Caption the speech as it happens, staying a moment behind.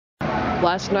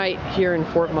Last night here in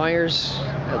Fort Myers,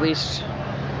 at least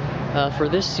for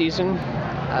this season,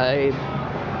 I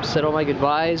said all my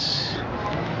goodbyes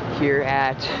here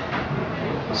at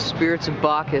Spirits of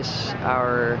Bacchus,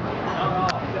 our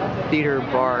theater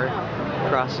bar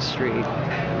across the street.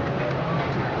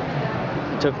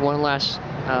 I took one last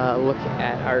look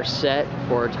at our set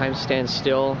for Time Stands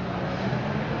Still,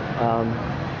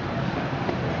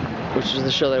 which is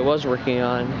the show that I was working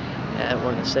on, and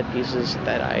one of the set pieces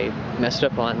that I messed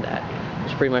up on. That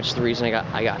was pretty much the reason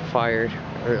I got fired,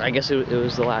 or I guess it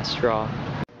was the last straw.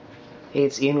 Hey,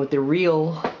 it's Ian with the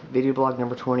Real video blog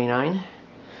number 29.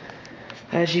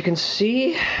 As you can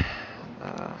see,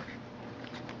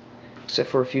 except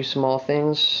for a few small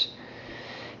things,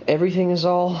 everything is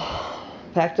all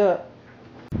packed up.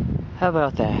 How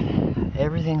about that?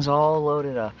 Everything's all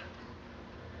loaded up.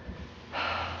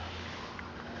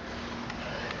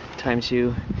 Time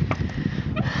to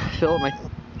fill up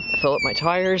my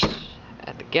tires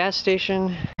at the gas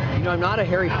station. You know, I'm not a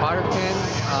Harry Potter fan.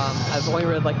 I've only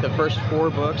read like the first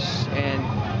 4 books and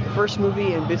the first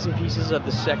movie and bits and pieces of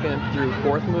the 2nd through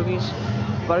 4th movies.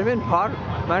 But I've been Potter.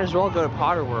 Might as well go to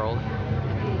Potter World.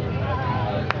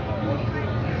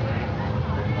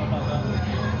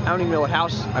 I don't even know what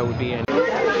house I would be in.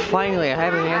 Finally, I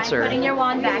have an answer. Putting your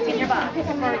wand back in your box. You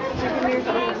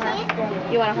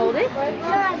want to hold it?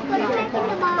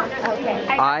 Okay.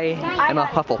 I am a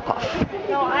Hufflepuff.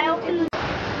 No, I'll.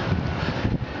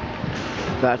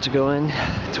 About to go in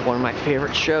to one of my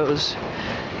favorite shows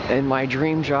and my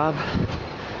dream job.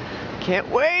 Can't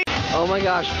wait! Oh my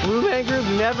gosh, Blue Man Group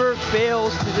never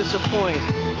fails to disappoint.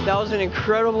 That was an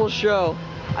incredible show.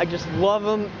 I just love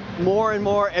them more and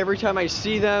more every time I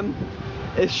see them.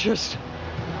 It's just,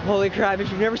 holy crap. If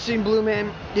you've never seen Blue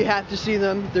Man, you have to see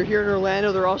them. They're here in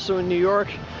Orlando. They're also in New York,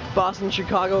 Boston,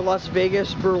 Chicago, Las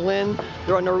Vegas, Berlin.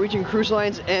 They're on Norwegian Cruise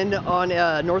Lines and on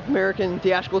a North American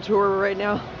theatrical tour right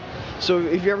now. So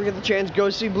if you ever get the chance, go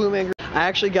see Blue Man Group. I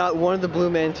actually got one of the Blue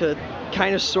Men to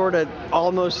kind of sort of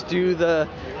almost do the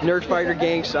Nerdfighter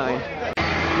gang sign.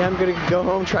 Now I'm gonna go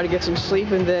home, try to get some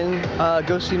sleep, and then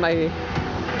go see my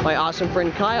awesome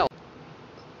friend Kyle.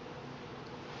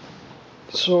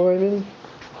 So I'm in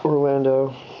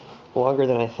Orlando longer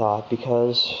than I thought,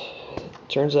 because it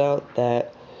turns out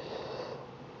that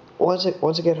once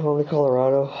I get home to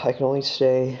Colorado, I can only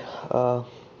stay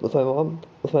with my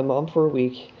mom for a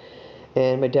week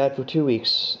and my dad for 2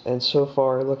 weeks. And so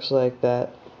far it looks like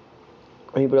that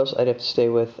anybody else I'd have to stay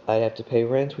with, I'd have to pay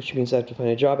rent, which means I have to find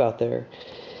a job out there.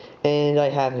 And I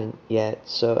haven't yet,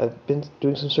 so I've been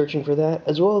doing some searching for that,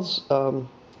 as well as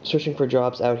searching for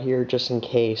jobs out here just in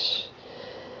case.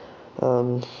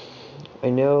 I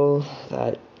know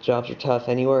that jobs are tough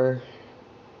anywhere,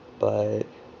 but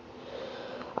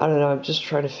I don't know, I'm just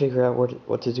trying to figure out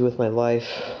what to do with my life.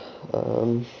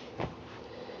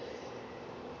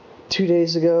 2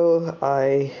 days ago,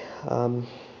 I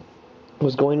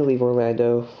was going to leave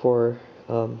Orlando for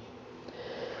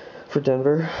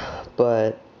Denver,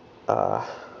 but I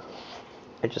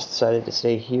just decided to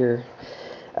stay here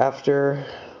after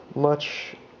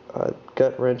much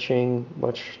gut-wrenching,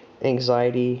 much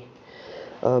anxiety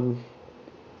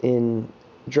in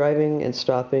driving and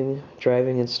stopping,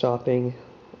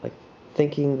 like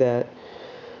thinking that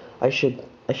I should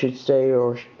stay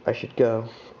or I should go.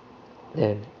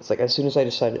 And it's like, as soon as I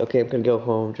decided, okay, I'm gonna go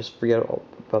home, just forget all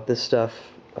about this stuff,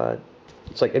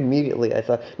 it's like immediately I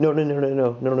thought, no,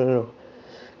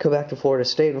 go back to Florida,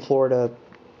 stay in Florida,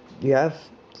 you have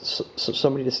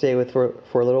somebody to stay with for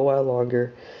a little while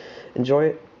longer, enjoy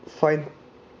it,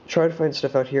 try to find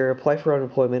stuff out here, apply for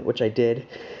unemployment, which I did,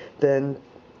 then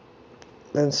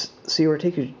see where it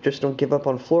takes you. Just don't give up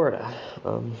on Florida.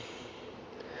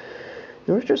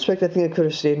 In retrospect, I think I could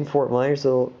have stayed in Fort Myers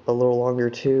a little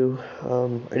longer too.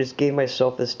 I just gave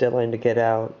myself this deadline to get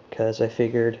out, because I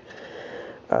figured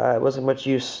it wasn't much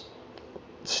use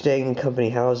staying in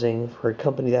company housing for a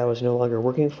company that I was no longer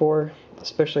working for,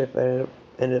 especially if I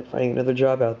ended up finding another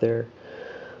job out there.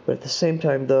 But at the same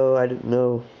time, though, I didn't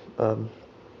know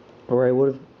where I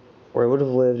would have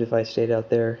lived if I stayed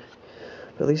out there.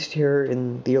 But at least here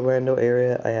in the Orlando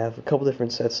area, I have a couple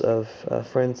different sets of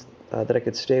friends that I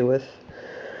could stay with.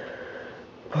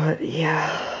 But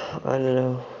yeah, I don't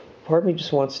know. Part of me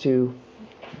just wants to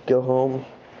go home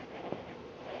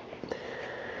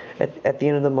at the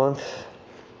end of the month,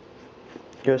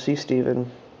 go see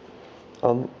Steven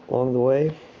along the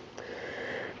way,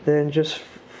 then just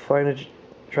try to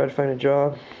find a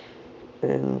job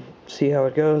and see how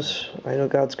it goes. I know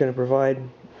God's going to provide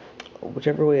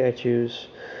whichever way I choose,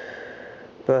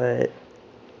 but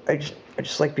I I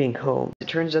just like being home. It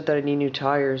turns out that I need new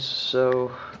tires,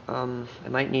 so I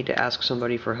might need to ask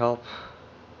somebody for help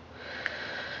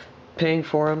paying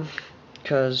for them,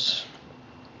 because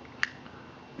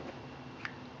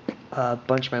I have a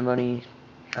bunch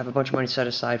of money set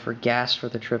aside for gas for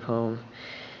the trip home,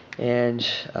 and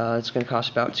it's going to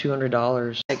cost about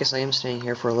 $200. I guess I am staying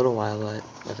here for a little while, but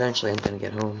eventually I'm going to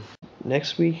get home.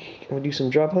 Next week, I'm going to do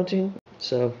some job hunting,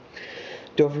 so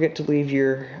don't forget to leave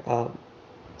your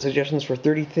suggestions for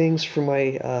 30 things for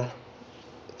my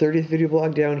 30th video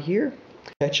blog down here.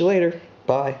 Catch you later.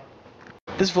 Bye.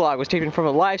 This vlog was taken from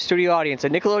a live studio audience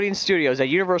at Nickelodeon Studios at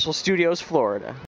Universal Studios, Florida.